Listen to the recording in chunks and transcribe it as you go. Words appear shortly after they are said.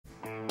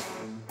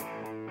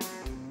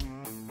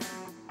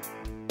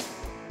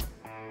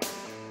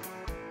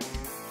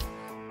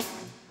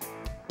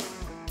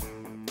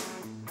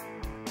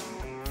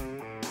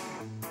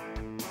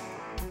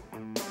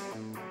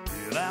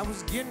Well, I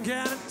was getting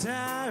kind of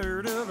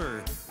tired of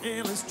her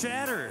endless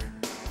chatter.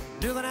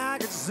 Nothing I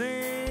could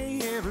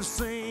say ever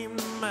seemed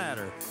to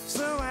matter.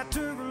 So I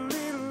took a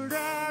little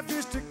drive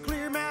just to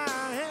clear my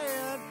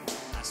head.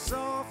 I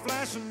saw a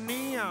flash of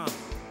neon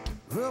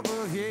up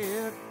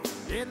ahead.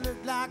 It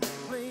looked like a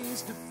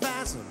place to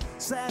find some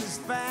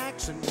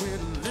satisfaction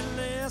with a little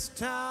less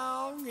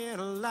talk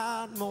and a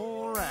lot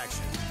more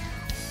action.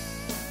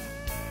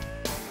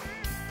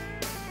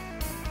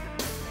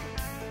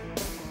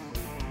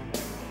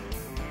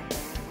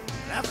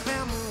 I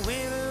found my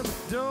way to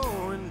the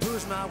door and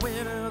pushed my way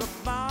to the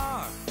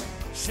bar.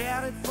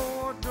 Shouted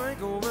for a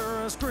drink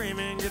over a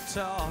screaming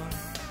guitar.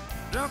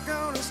 Drunk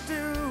on a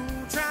stool,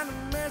 trying to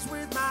mess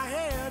with my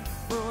head,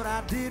 but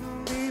I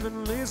didn't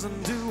even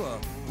listen to a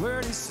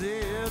word he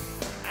said.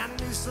 I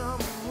knew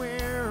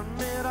somewhere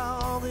amid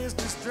all this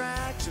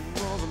distraction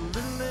was a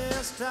little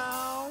less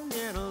talk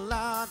and a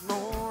lot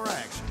more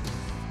action.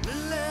 A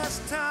little less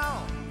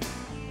talk,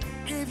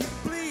 if you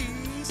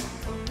please,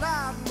 a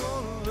lot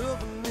more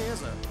loving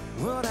is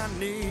what I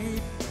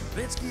need.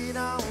 Let's get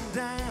on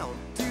down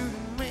to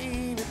the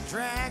main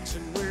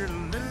attraction. We're a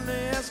little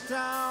less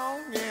talk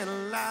and a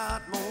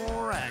lot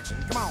more action.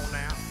 Come on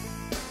now.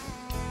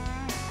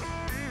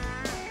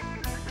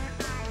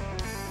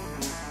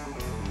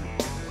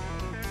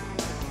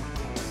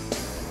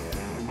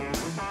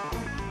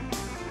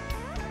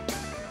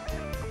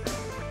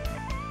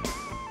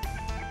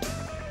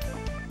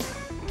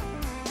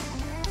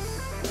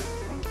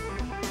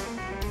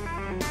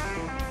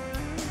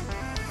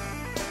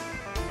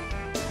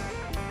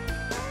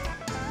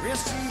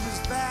 Yes, she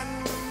was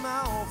batting them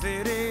off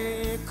at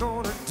a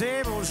corner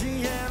table.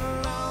 She had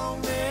a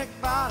long neck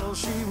bottle,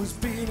 she was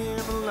beating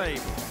the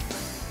label.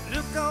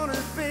 Look on her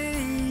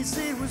face,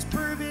 it was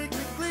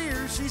perfectly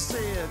clear. She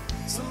said,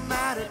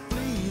 somebody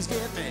please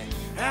get me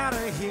out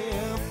of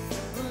here.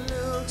 The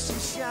look she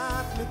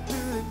shot me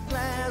through the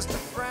glass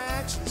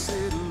diffraction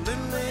said, a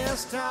little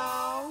less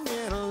talk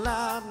and a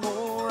lot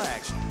more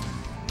action.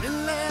 A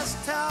little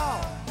less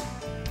talk,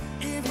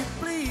 if you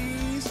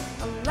please,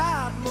 a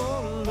lot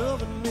more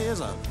loving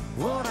is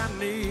what I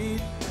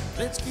need.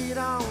 Let's get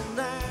on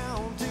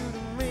down to the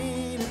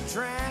main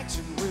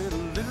attraction with a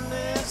little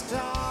less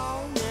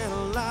talk and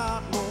a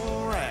lot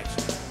more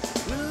action.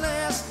 A little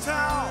less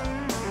talk,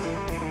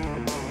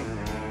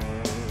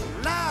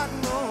 a lot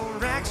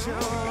more action.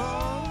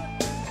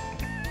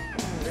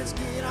 Let's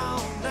get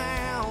on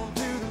down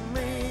to the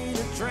main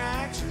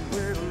attraction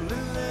with a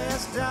little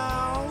less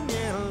talk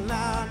and a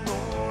lot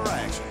more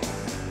action.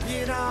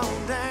 Get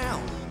on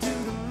down to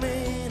the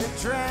main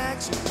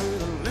attraction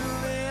with a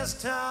little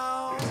less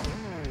talk,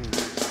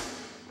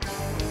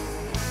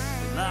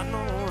 a lot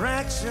more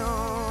action.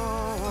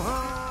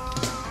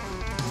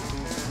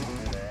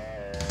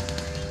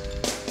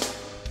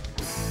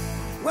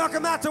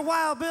 Welcome out to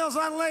Wild Bills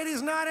on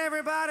Ladies Night,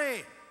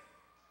 everybody.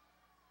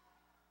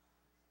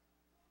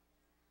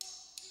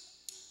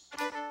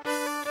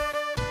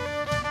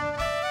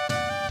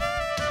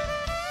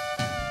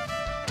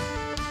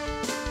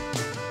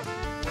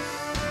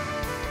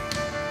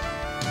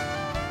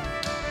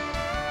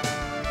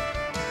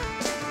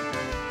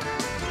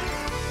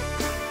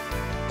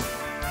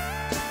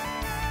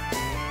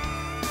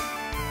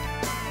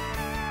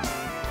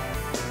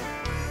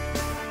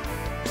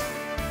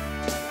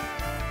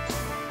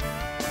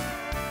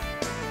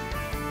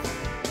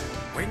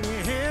 When you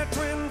hear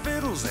twin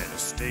fiddles and a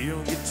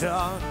steel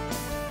guitar,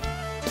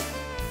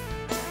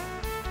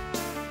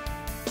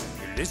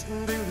 you're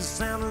listening to the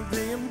sound of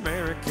the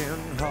American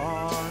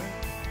heart.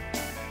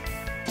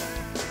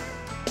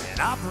 And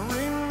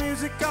operating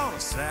music on a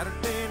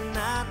Saturday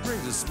night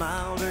brings a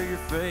smile to your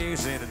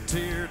face and a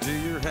tear to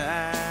your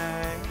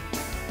eye.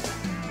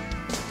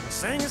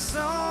 Sing a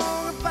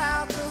song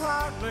about the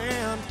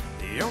Heartland,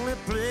 the only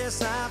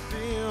place I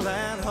feel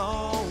at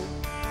home.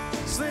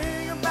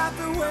 Sing about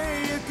the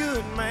way a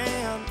good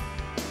man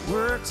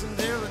works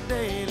until the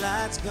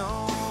daylight's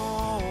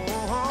gone.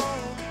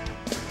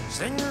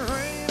 Sing the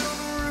rain on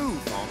the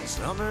roof on a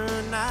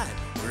summer night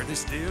where they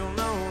still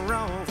know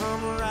wrong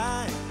from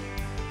right.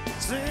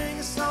 Sing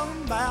a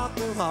song about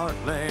the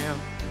Heartland.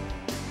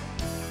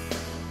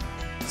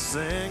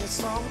 Sing a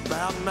song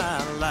about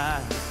my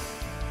life.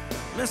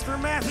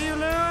 Mr. Matthew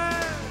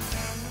Lewis.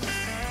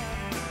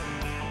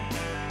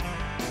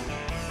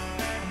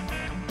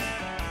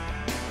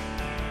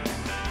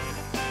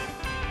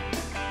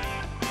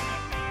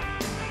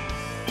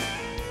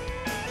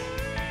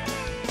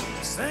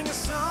 Sing a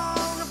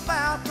song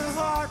about the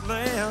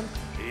Heartland,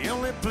 the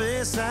only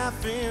place I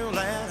feel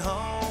at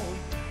home.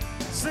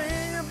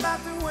 Sing about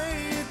the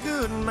way a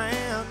good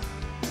man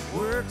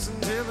works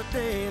until the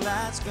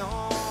daylight's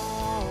gone.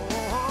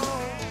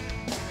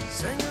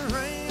 Sing the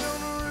rain on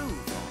the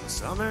roof on a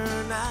summer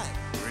night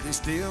where they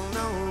still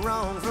know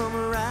wrong from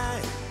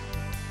right.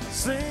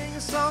 Sing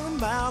a song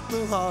about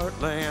the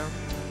Heartland.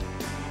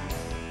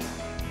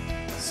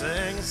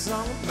 Sing a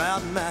song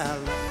about my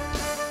life.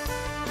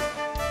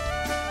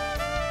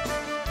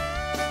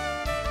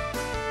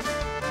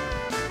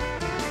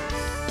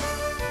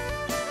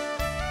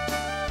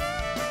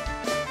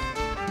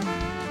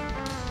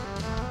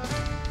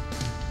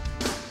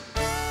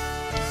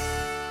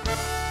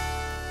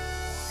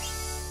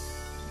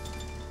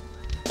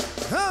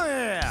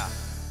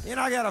 You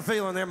know, I got a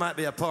feeling there might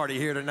be a party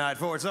here tonight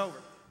before it's over.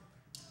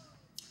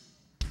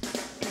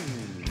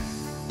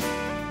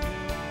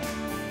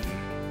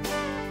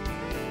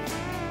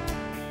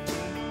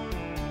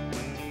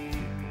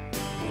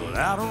 Well,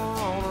 I don't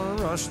want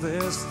to rush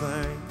this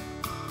thing.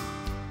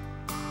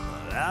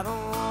 But I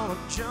don't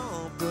want to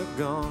jump the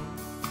gun.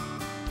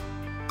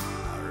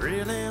 I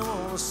really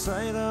want to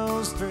say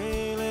those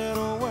three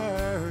little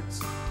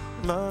words,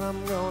 but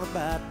I'm gonna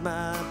bite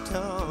my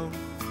tongue.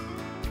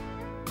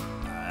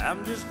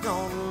 I'm just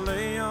gonna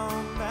lay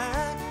on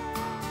back,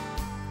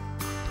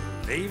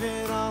 leave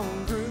it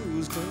on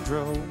cruise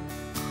control.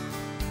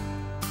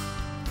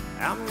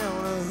 I'm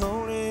gonna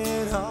hold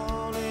it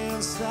all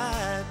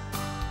inside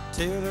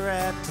till the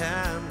right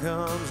time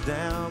comes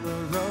down the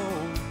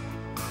road.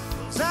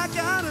 'Cause I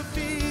got a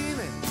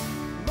feeling,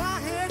 my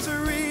head's a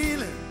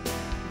reeling,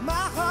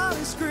 my heart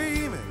is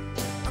screaming,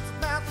 I'm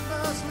about to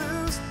bust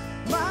loose.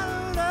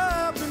 My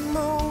love in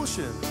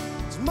motion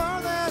is more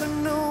than a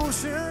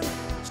notion.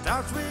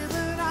 Starts with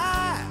an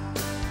I,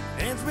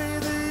 ends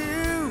with a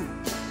U.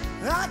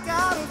 I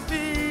got a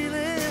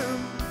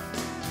feeling.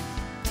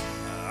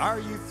 Are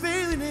you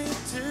feeling it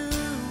too?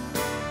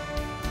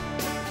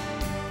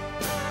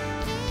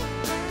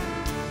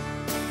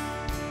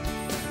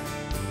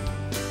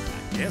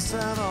 I guess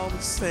I've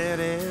always said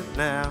it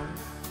now.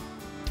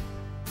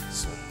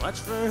 So much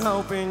for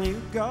hoping you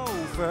go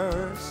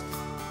first.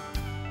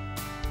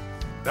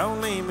 Don't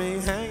leave me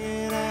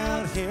hanging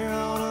out here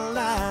on a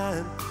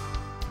line.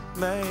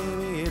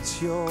 Maybe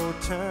it's your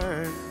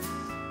turn.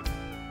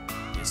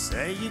 You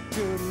say you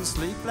couldn't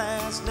sleep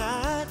last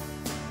night.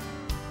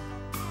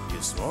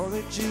 You swore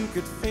that you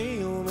could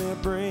feel me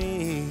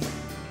breathe,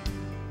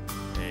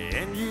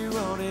 and you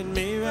wanted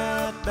me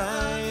right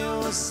by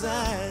your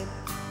side.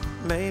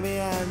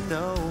 Maybe I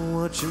know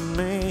what you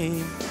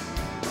mean.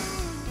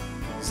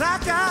 'Cause I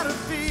got a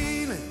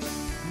feeling,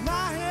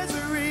 my head's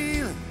a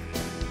reeling,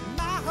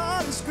 my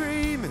heart is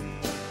screaming,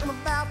 I'm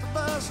about to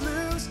bust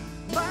loose.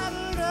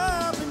 Bottled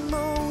up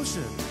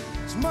emotion,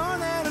 it's more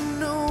than a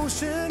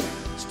notion.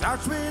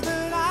 Starts with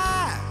an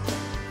I,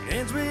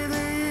 ends with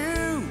a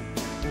U.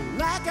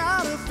 Well, I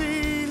got a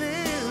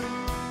feeling.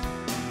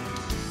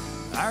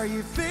 Are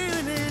you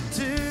feeling it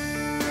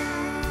too?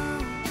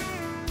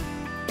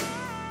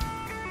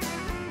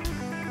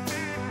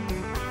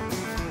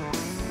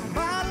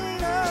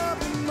 Bottled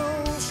up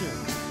emotion,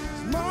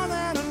 it's more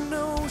than a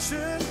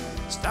notion.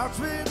 Starts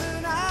with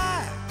an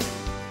I,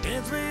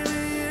 ends with a U.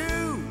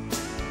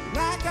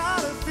 I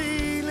got a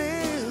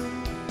feeling.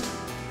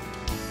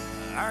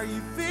 Are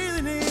you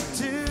feeling it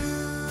too?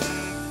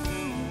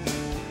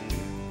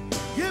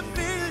 You're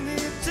feeling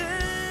it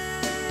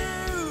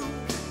too.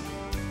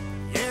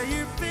 Yeah,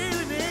 you're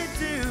feeling it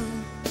too.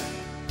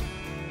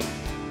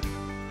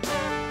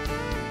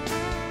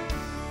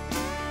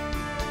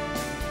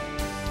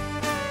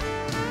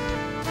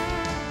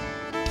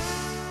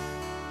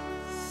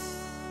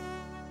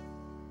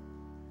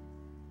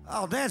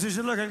 Oh, dancers,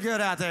 you're looking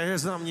good out there.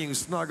 Here's something you can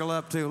snuggle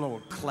up to, a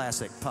little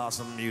classic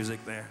possum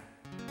music there.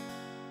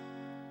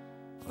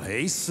 Well,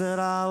 he said,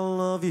 I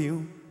love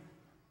you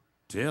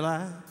till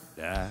I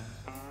die.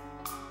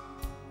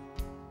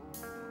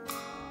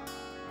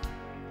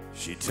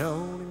 She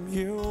told him,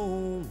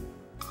 you'll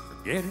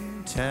forget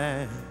in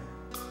time.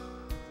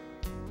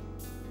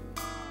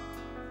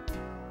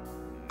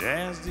 And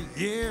as the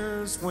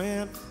years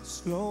went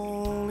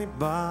slowly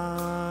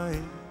by,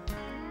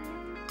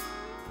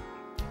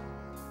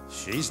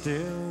 she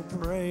still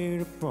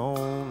preyed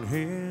upon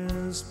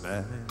his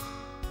mind.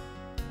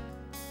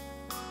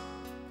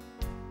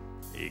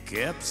 He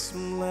kept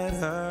some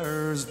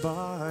letters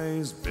by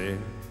his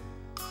bed.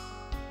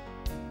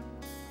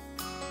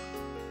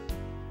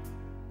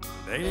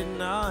 Dated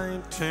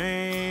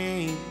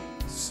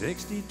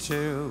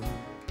 1962.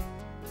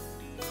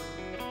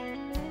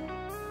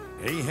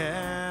 He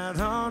had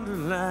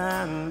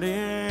underlined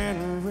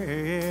in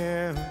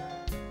red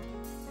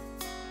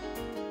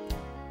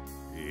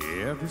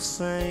every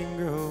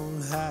single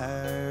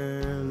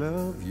I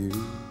love you.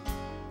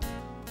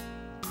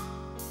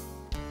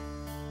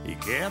 He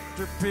kept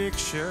her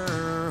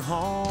picture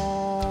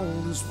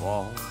on his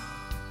wall.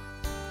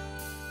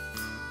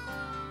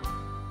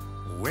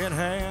 Went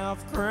half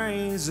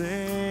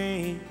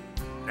crazy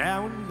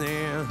now and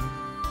then.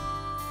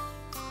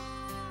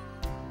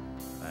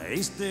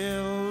 He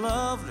still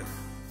loved her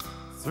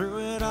through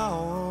it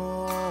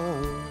all,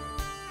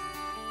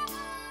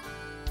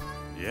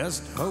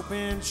 just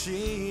hoping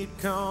she'd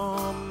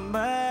come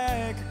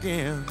back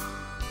again.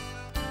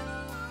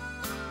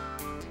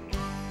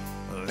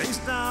 Well, he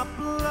stopped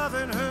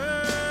loving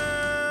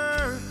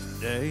her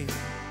today.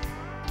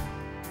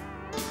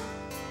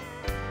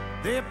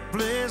 They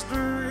placed a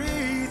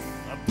wreath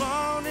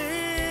upon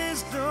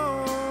his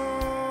door,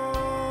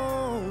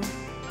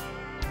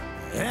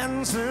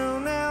 and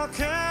soon they'll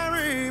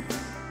carry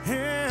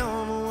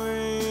him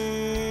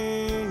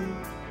away.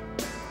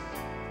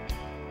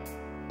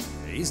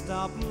 He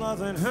stopped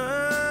loving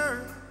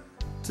her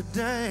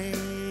today.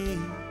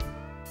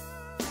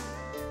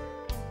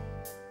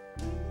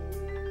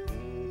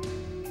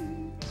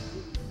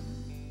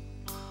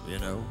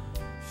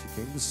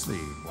 came to see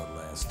him one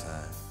last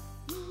time.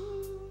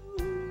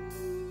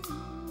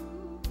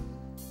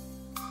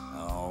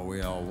 Oh,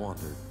 we all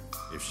wondered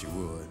if she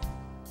would.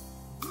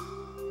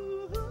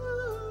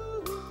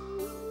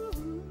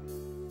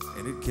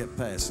 And it kept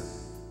passing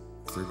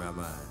through my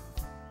mind.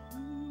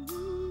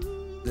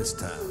 This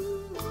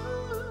time,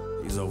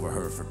 he's over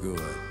her for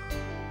good.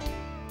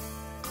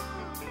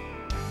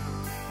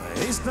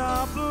 He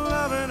stopped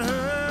loving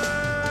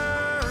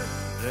her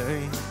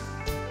today.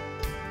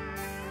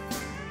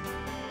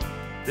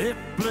 They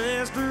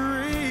placed a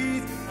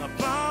wreath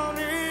upon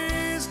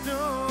his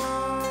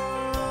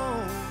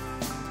door,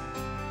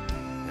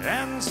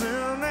 and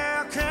soon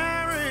they'll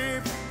carry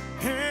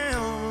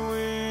him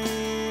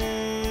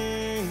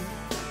away.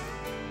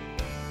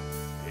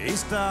 He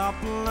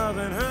stopped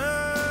loving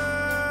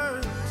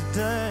her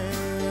today.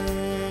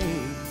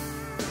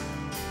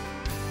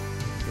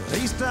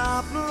 He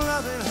stopped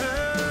loving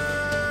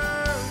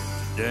her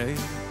today.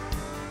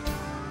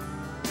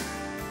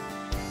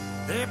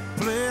 They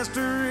placed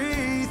a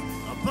wreath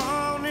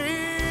upon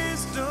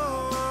his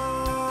door,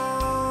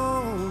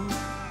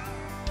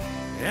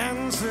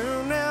 and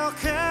soon they'll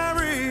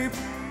carry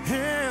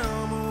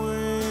him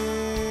away.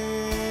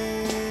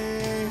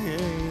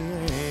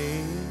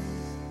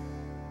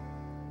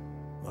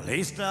 Well,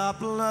 he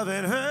stopped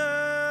loving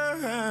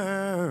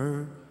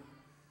her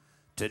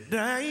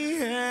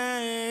today.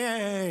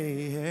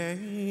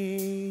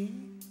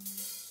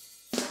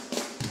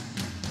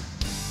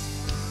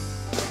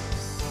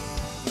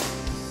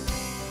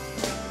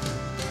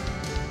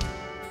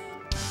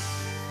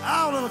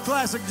 Oh, a little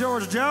classic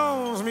George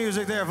Jones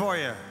music there for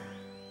you.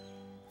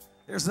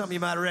 Here's something you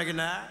might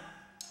recognize.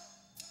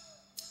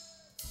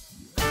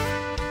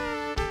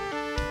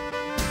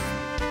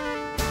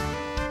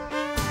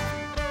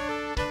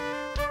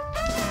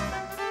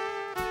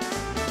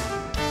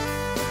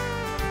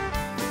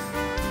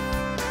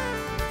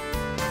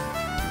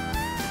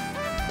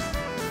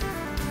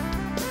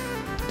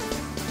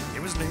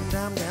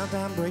 Time,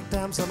 downtime, break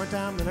time,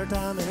 summertime,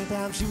 wintertime,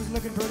 anytime. She was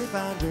looking pretty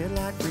fine, red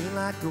light, green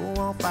light, go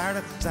on, fired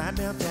up, side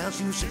downtown.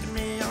 She was shaking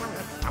me all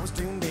around. I was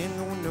tuned in,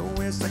 going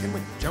nowhere, second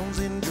with Jones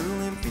and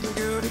drooling, feeling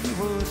good if you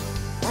would.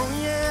 Oh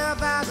yeah,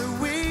 by the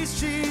way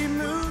she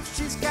moves,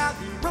 she's got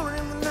me rolling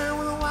in the nerve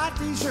with a white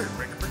t-shirt.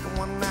 Break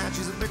one night,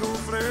 she's a big old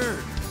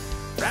flirt.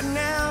 Right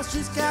now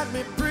she's got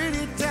me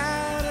pretty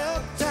tied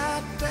up,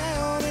 tied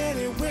down.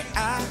 Anyway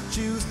I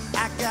choose,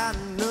 I got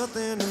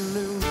nothing to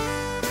lose.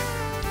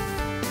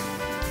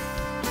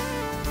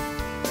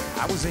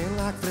 I was in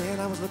like Flint,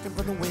 I was looking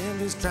for the wind,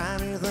 just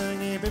trying anything.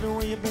 Hey, baby,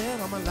 where you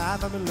been? All my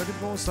life I've been looking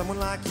for someone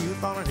like you,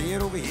 falling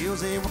head over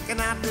heels. Hey, what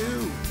can I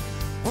do?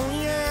 Oh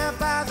yeah,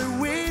 by the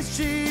way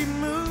she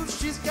moves,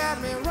 she's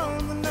got me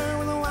rolling the nerve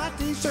with a white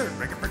t-shirt.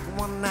 Break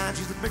one night,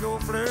 she's a big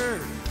old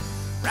flirt.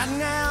 Right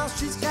now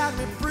she's got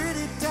me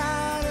pretty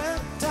tied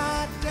up,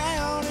 tied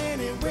down.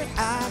 Anyway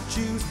I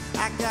choose,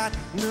 I got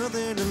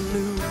nothing to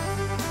lose.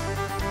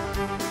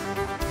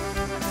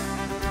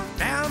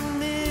 Now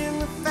I'm in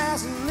the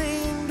fast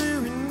lane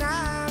doing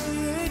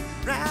 98.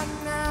 Right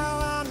now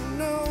I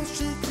know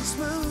she can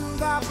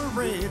smooth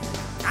operate.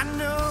 I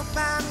know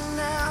by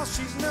now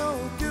she's no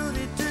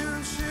goody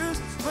two shoes,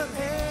 but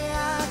hey,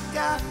 I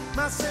got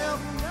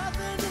myself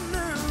nothing to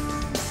lose.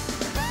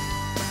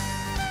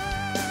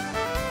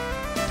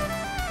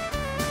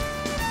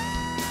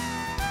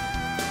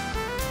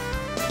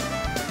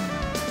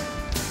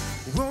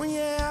 Oh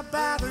yeah,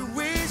 by the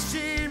way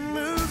she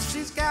moves,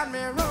 she's got me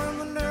rolling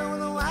the nerve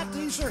with a white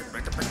t-shirt.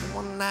 Break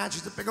one night,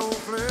 she's a big old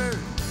flirt.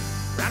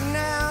 Right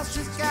now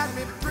she's got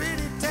me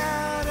pretty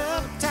tied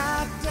up,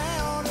 tied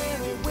down.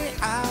 Anyway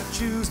I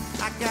choose,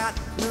 I got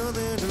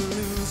nothing to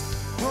lose.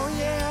 Oh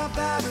yeah,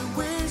 by the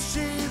way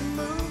she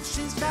moves,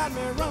 she's got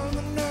me rolling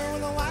the nerve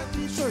with a white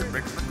t-shirt.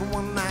 Break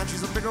one night,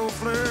 she's a big old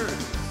flirt.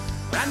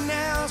 Right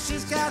now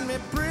she's got me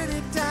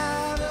pretty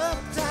tied up,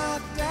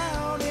 tied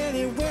down.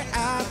 Anyway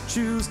I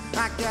choose,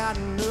 I got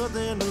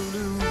nothing to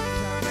lose.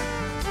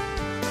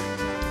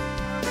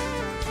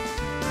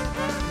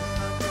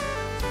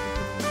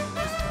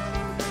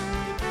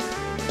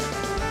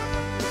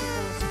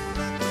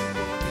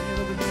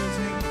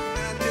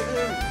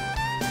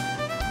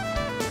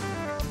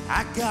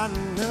 I got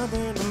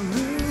nothing to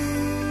lose,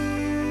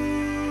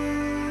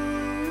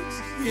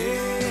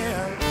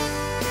 yeah.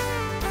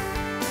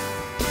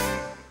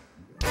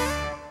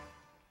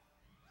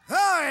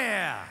 Oh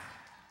yeah.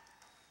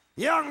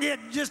 Y'all can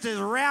get just as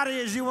rowdy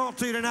as you want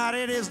to tonight.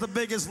 It is the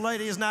biggest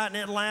ladies' night in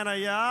Atlanta,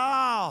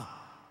 y'all.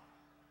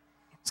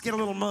 Let's get a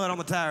little mud on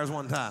the tires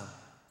one time.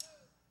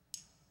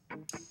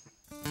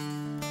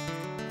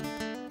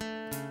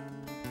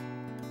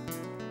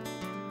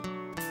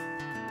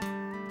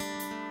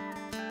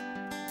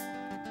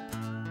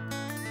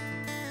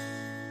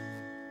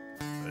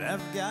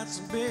 I've got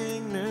some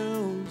big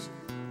news.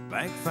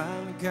 Bank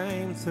finally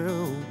came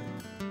through,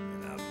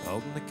 and I'm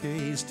holding the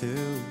keys to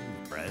a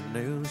brand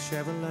new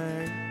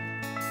Chevrolet.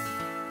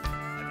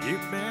 Have you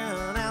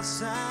been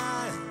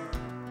outside?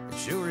 It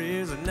sure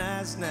is a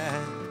nice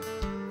night.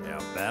 How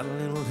about a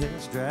little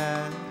test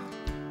drive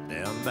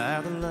down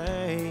by the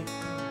lake.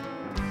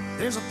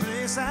 There's a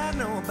place I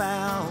know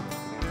about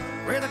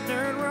where the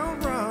dirt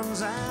road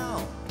runs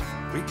out.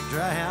 We can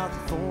try out the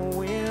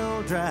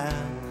four-wheel drive.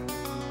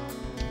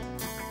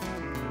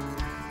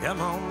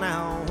 Come on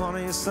now, what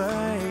do you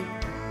say?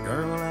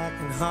 Girl, I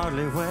can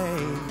hardly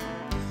wait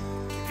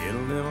to get a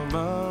little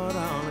mud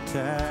on the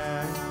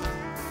tire.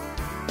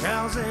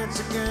 'Cause it's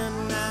a good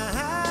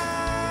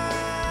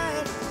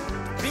night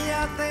to be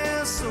out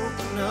there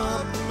soaking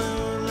up the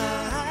moonlight.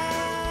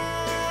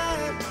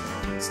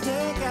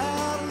 Stake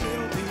out a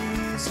little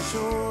piece of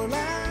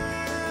shoreline.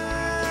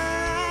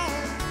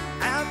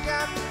 I've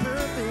got the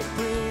perfect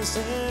place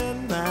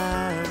in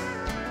mind.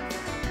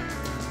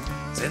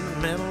 It's in the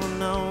middle of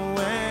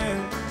nowhere.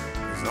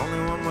 There's only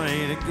one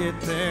way to get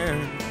there.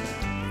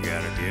 You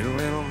gotta get a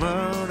little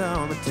mud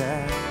on the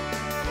tire.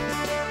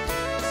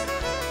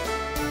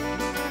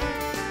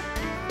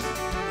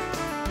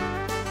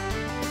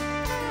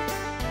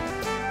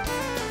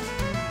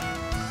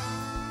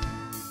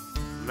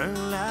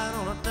 Moonlight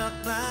on a duck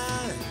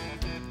line,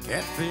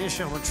 catfish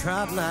on a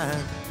trot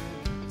line.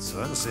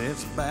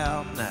 Sunset's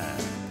about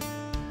night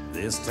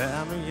this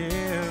time of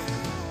year.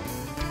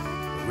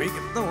 We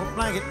can throw a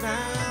blanket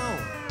down,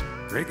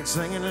 cricket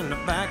singing in the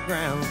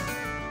background.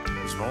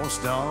 There's more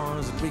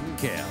stars than we can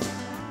count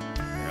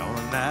on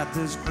a night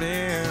that's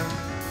clear.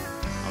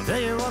 I'll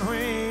tell you what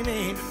we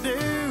need to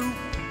do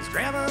is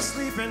grab a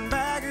sleeping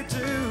bag or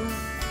two,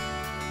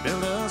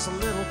 build us a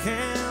little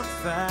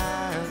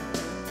campfire.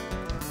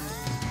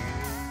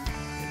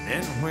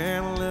 And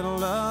when a little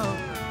love,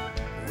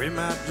 we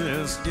might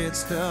just get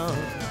stuck.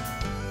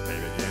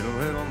 Maybe get a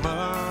little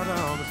mud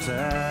on the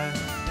tire.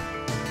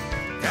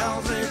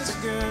 'Cause it's a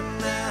good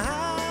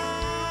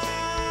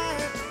night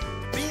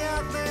to be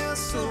out there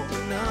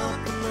soaking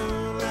up the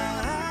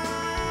moonlight.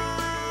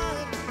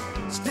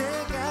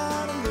 Stick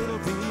out a little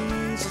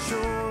piece of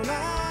shoreline.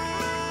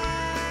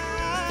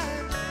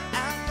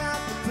 I've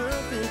got the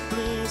perfect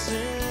place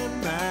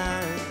in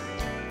mind.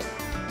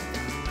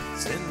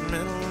 It's in the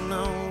middle of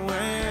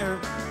nowhere.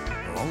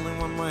 Only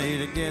one way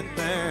to get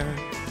there.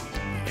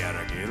 You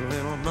gotta get a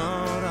little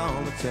mud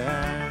on the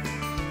tire.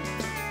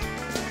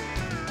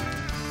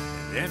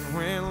 And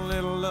when a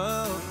little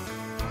love,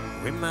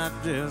 we might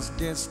just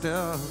get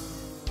stuck.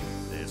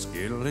 Let's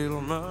get a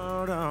little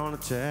mud on the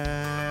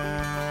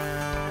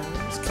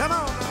tires. Come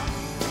on now.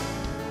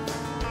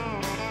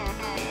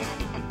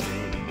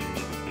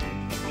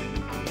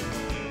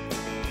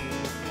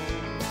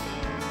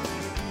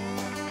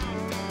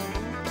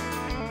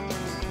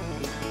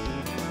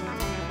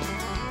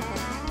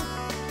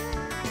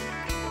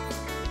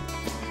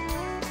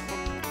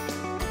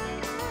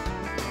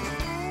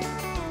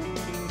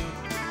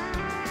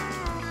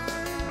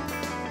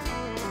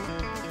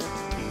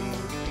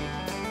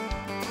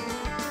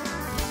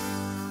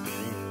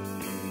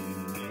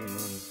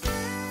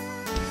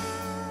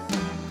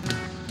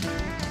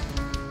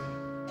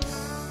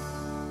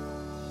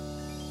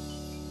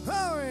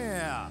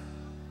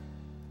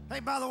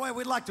 By the way,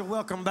 we'd like to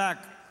welcome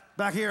back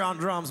here on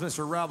drums,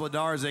 Mr.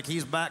 WLODARCZYK.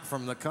 He's back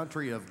from the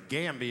country of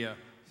Gambia.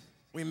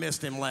 We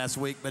missed him last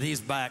week, but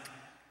he's back.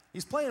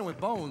 He's playing with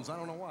bones. I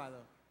don't know why,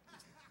 though.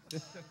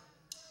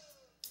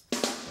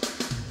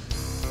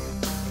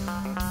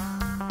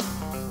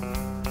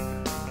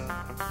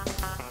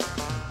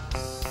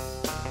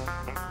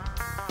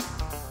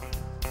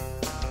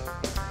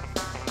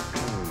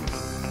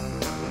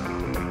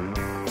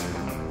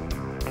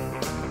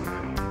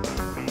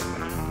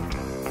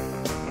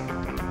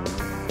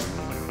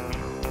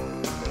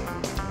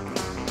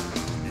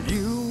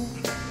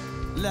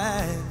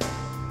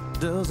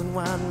 Dozen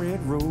wine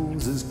red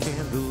roses,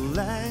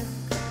 candlelight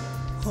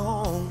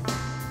on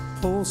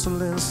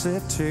porcelain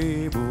set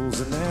tables,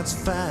 and that's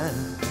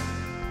fine.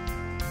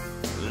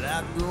 Well,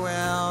 I'd go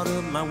out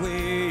of my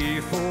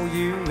way for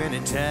you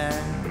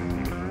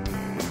anytime.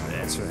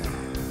 That's right.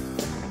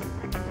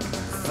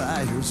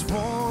 Fire's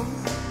warm,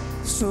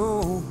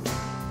 so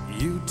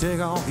you take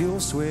off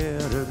your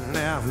sweater.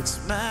 Now it's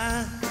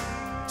my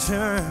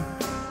turn,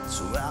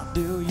 so I'll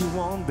do you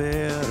one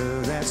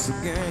better. That's the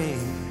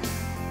game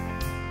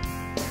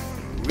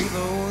we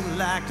both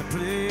like to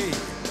play.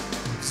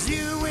 'Cause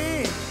you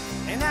win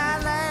and I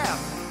laugh,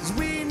 'cause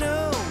we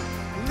know a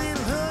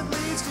little hug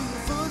leads to a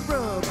foot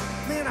rub,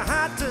 then a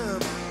hot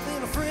tub,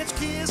 then a French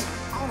kiss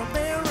on a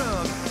bear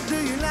rug.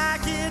 Do you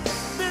like it?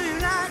 Do you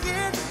like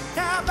it?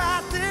 How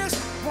about this?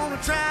 Wanna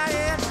try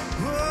it?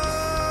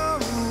 Whoa,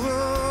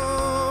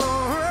 whoa,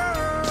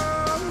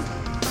 whoa.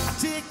 I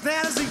take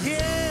that as a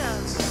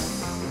yes.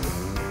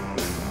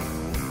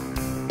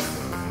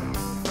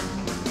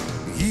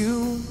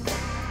 You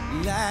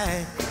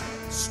like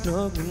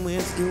snuggling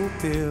with your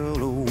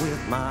pillow,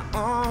 with my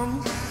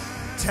arms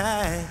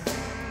tight,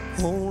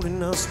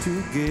 holding us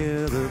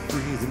together,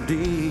 breathing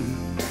deep,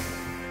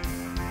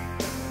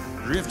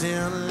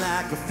 drifting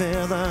like a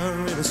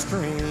feather in a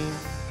stream.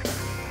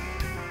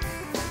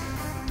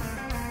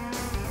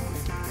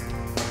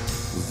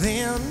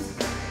 Then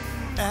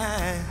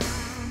I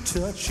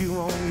touch you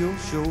on your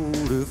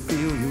shoulder,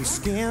 feel your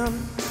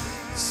skin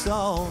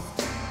soft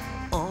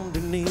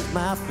underneath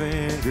my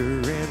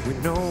finger, and we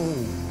know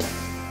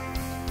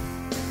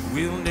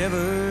we'll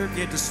never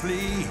get to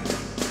sleep.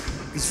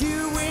 'Cause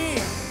you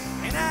wink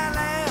and I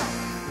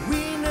laugh,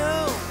 we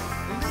know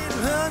a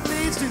little hug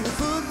leads to a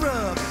foot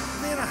rub,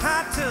 then a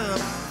hot tub,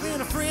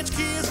 then a French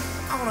kiss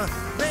on a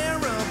bear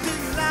rub. Do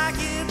you like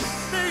it?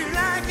 Do you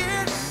like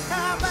it?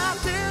 How about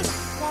this?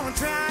 Wanna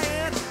try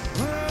it?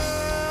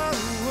 Whoa,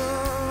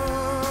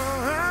 whoa.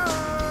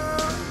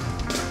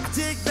 I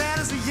take that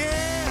as a yeah.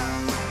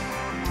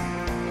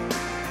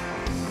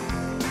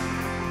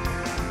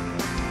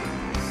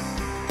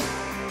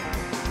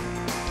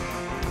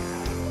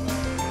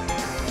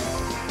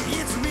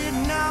 It's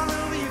written all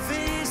over your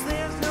face,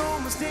 there's no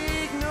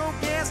mistake, no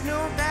guess,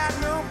 no doubt,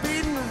 no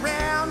beating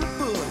around the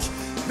bush.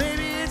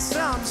 Maybe it's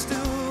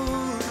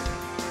understood.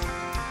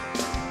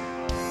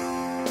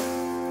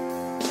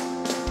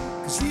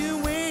 'Cause you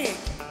wink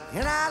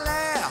and I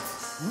laugh,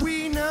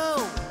 we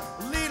know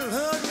a little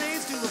hug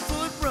leads to a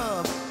foot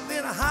rub,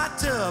 then a hot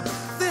tub,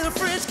 then a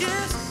French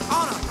kiss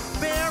on a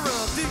bear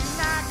rub. Do you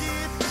like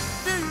it?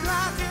 Do you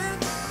like it?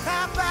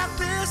 How about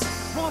this?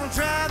 Wanna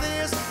try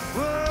this?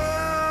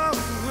 Whoa,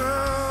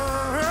 whoa.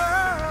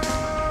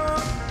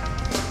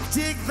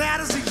 Take that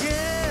as a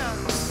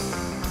yes.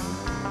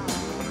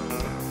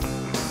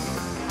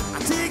 I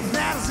take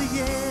that as a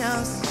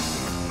yes.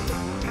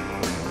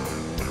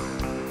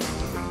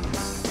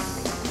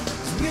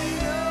 We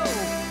know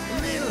a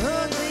little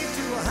hug leads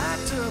to a hot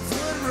tub,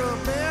 foot rub,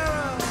 bear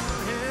rub.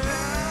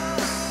 Yeah.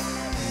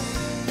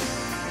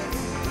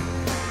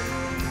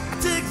 I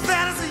take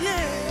that as a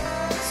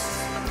yes.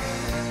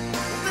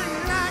 Do you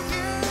like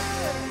it?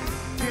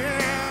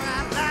 Yeah, I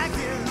like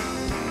it.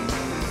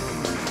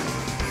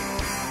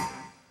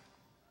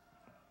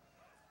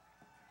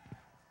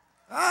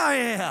 Oh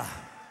yeah,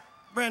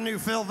 brand new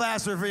Phil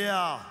Vassar for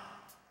y'all.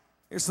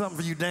 Here's something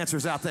for you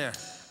dancers out there.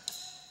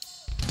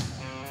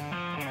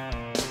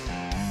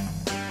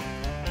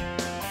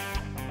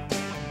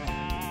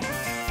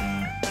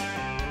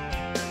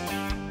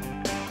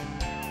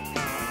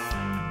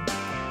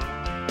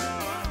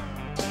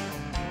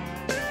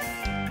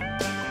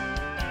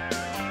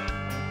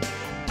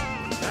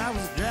 I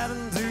was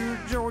driving through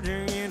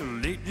Georgia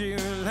in late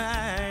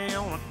July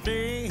on a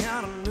day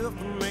hot enough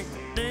to make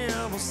the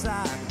devil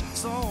sigh.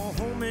 Saw a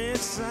homemade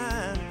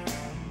sign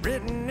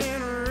written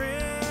in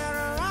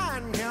red,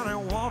 Ryan County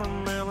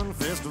Watermelon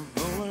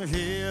Festival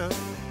here.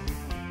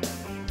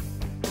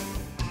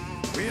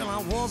 Well, I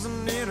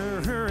wasn't in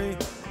a hurry,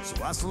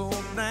 so I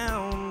slowed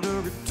down,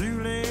 took a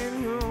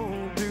two-lane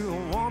road to a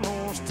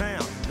one-horse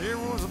town. There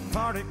was a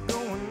party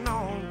going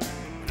on.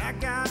 When I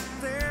got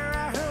there,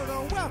 I heard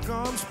a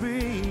welcome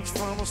speech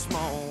from a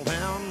small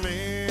town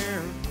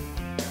mayor.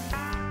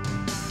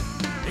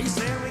 He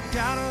said we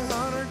got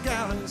 100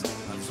 gallons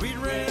of sweet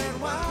red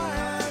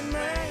wine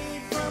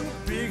made from the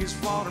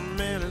biggest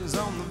watermelons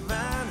on the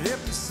vine.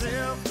 Help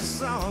yourself to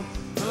some,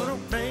 but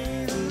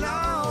obey the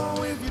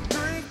law. If you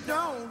drink,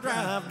 don't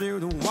drive, do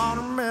the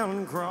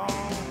watermelon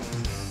crawl.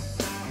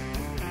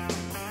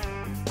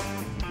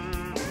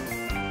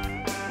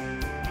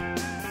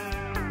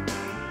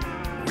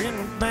 When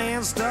the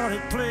band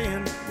started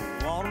playing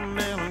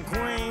Watermelon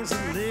Queen,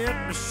 said,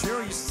 let me show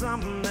you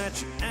something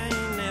that you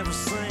ain't never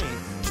seen.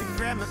 She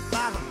grabbed me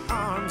by the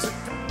arms, said,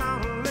 come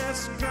on,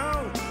 let's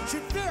go. She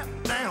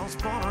dipped down,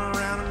 spun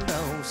around and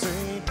don't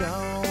say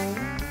don't.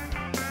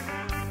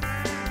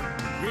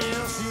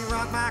 Well, she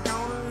rocked back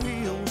on her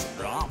heels,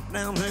 dropped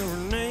down to her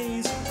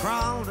knees,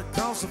 crawled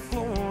across the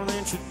floor,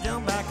 then she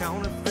jumped back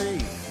on her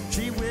feet.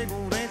 She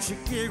wiggled and she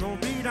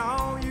giggled, beat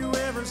all you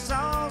ever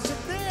saw. Said,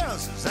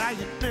 this is how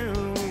you do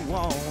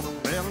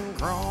watermelon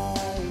crawl.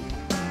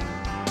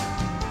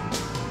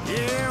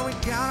 Yeah, we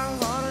got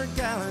 100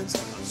 gallons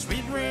of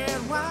sweet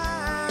red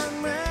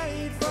wine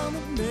made from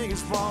the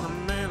biggest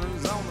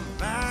watermelons on the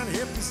vine.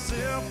 Help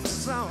yourself to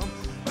some,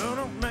 but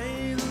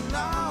obey the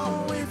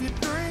law. If you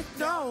drink,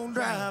 don't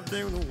drive,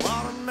 do the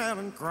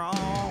watermelon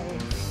crawl.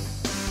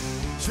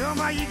 Show 'em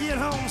how you get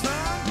home,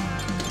 son.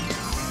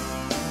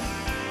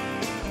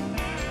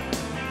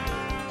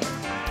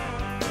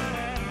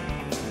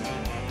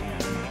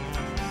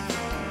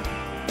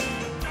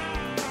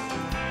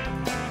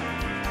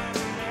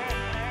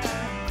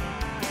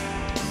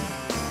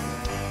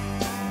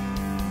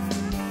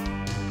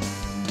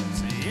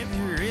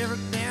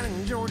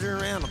 Georgia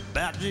around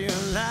about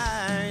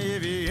July.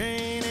 If you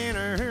ain't in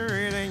a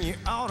hurry, then you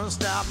ought to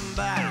stop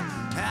by.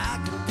 I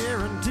can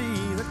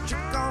guarantee that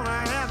you're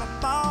gonna have a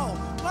ball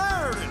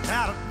learning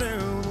how to do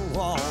the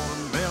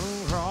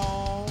watermelon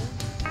crawl.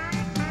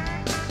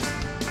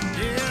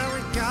 Yeah,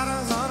 we got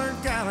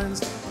 100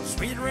 gallons of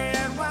sweet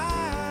red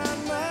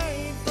wine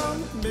made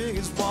from the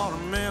biggest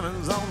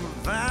watermelons on the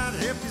vine.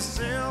 Help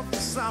yourself to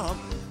some,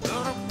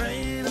 but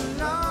obey the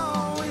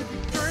law. If you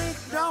drink,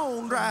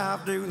 don't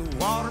drive, do the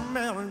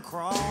watermelon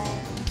crawl.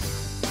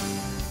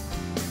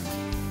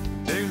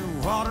 Do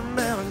the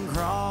watermelon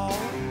crawl.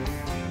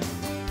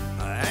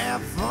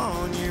 Have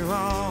fun, you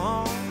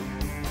all.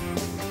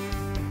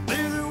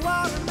 Do the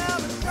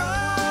watermelon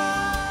crawl.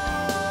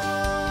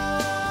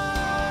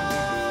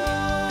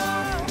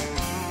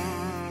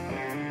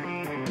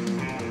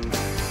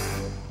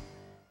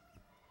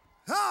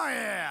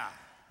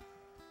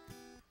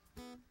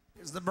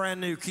 It's the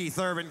brand new Keith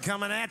Urban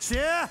coming at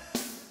you.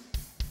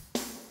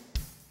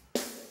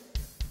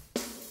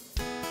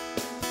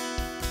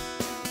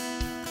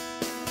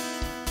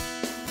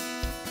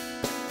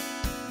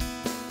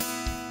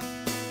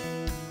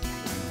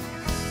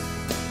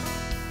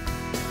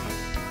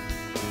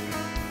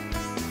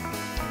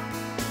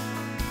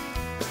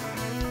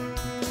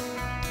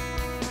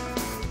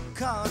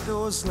 Car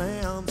door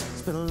slams,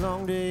 it's been a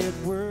long day at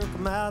work.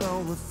 I'm out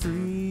on the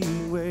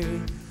freeway,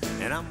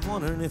 and I'm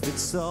wondering if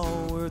it's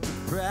all worth the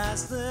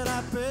price that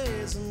I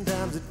pay.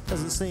 Sometimes it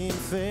doesn't seem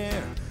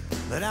fair,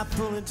 but I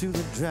pull into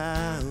the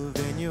drive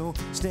and you're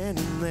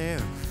standing there,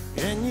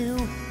 and you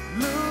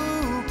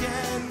look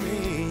at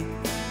me,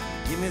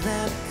 give me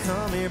that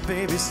come here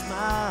baby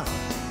smile.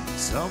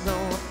 It's all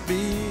gonna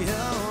be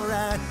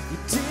alright. You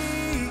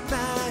take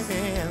my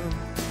hand,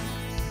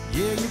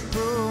 yeah, you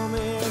pull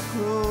me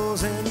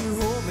close and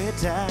you hold me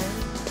tight,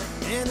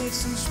 and it's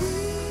so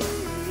sweet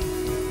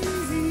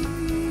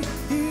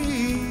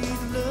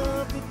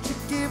love that you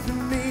give to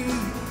me.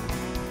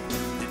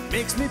 It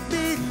makes me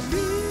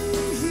believe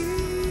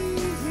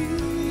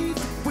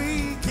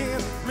we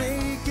can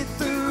make it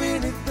through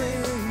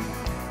anything.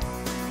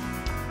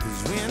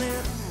 'Cause when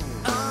it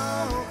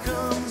all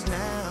comes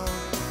down,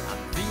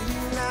 I'm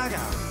feeling like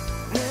I'll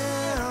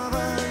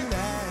never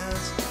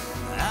last.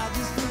 I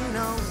just lean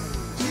on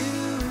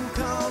you,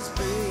 'cause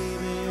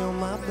baby, you're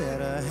my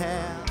better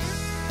half.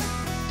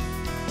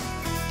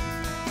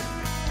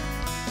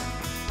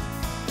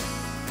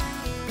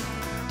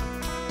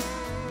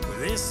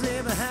 They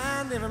say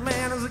behind every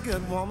man is a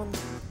good woman,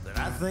 but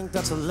I think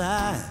that's a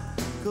lie.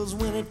 'Cause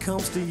when it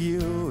comes to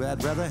you,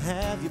 I'd rather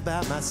have you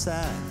by my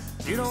side.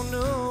 You don't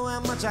know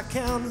how much I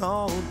count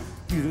on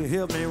you to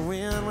help me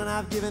win when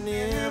I've given you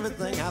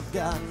everything I've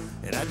got,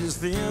 and I just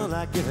feel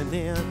like giving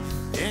in.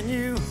 And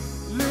you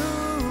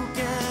look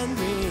at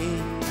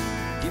me,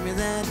 give me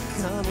that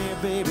come here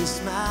baby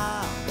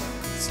smile.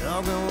 It's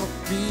all gonna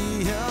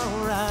be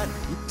alright.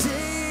 You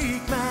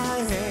take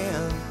my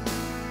hand,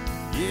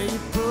 yeah, you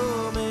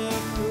pull me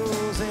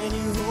close and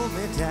you hold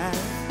me tight,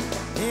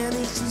 and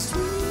it's so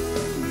sweet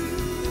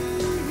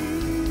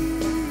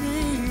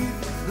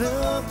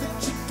love that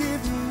you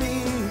give to me.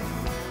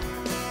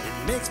 It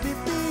makes me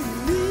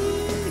believe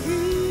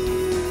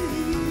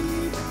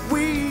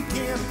we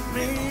can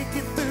make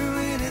it through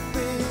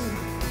anything.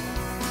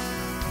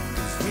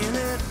 'Cause when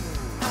it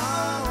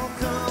all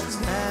comes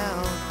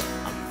down,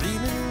 I'm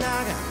feeling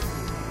like I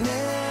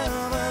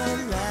never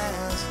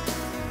last.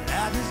 I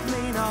just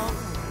lean on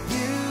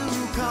you,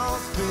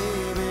 'cause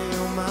baby,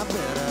 you're my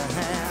better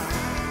half.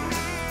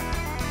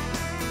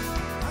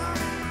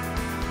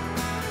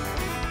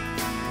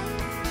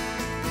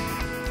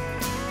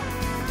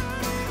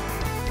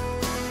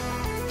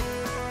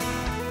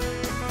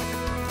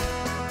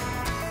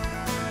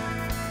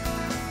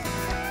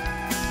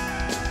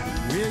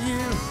 Will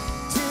you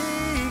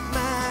take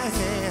my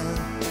hand?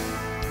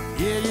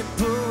 Yeah, you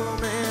pull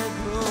me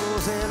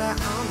close, and I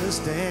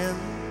understand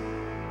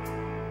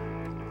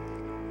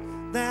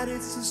that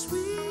it's a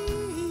sweet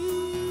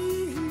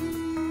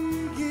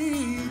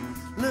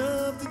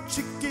love that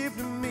you give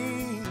to me.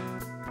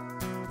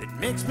 It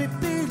makes me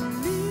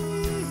believe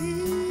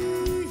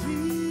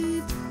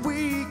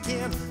we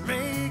can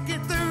make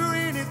it through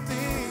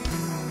anything.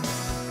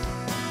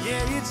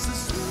 Yeah, it's a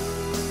sweet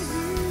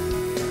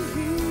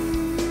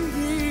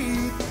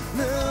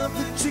love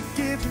that you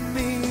give to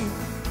me.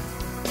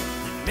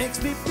 It makes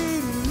me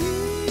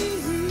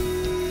believe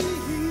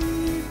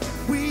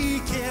we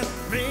can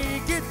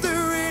make it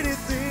through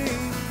anything.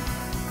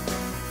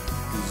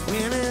 'Cause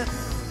when it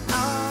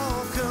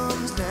all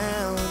comes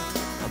down,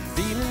 I'm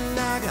feeling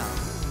like I'll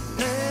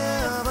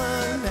never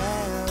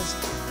last.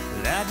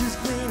 But I just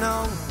lean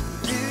on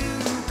you,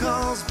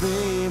 'cause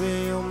baby,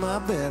 you're my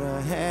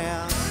better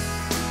half.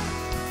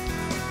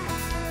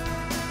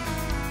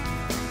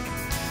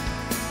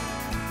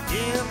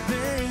 Yeah,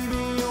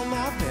 baby, you're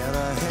my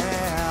better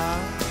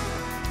half.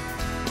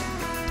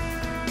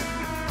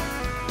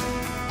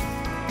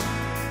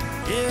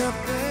 Yeah,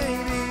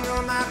 baby,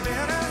 you're my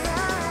better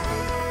half.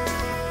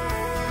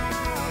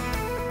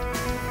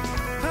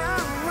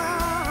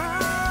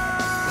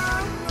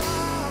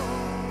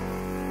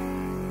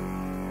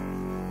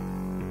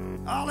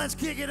 Oh, let's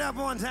kick it up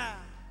one time.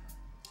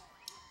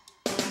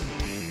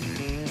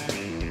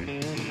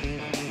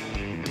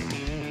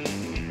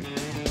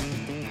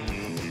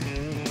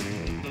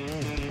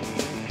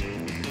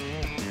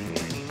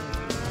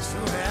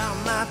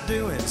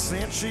 Doing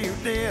since you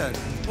did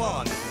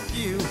what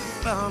you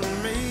done to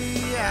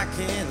me? I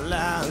can't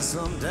lie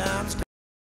sometimes.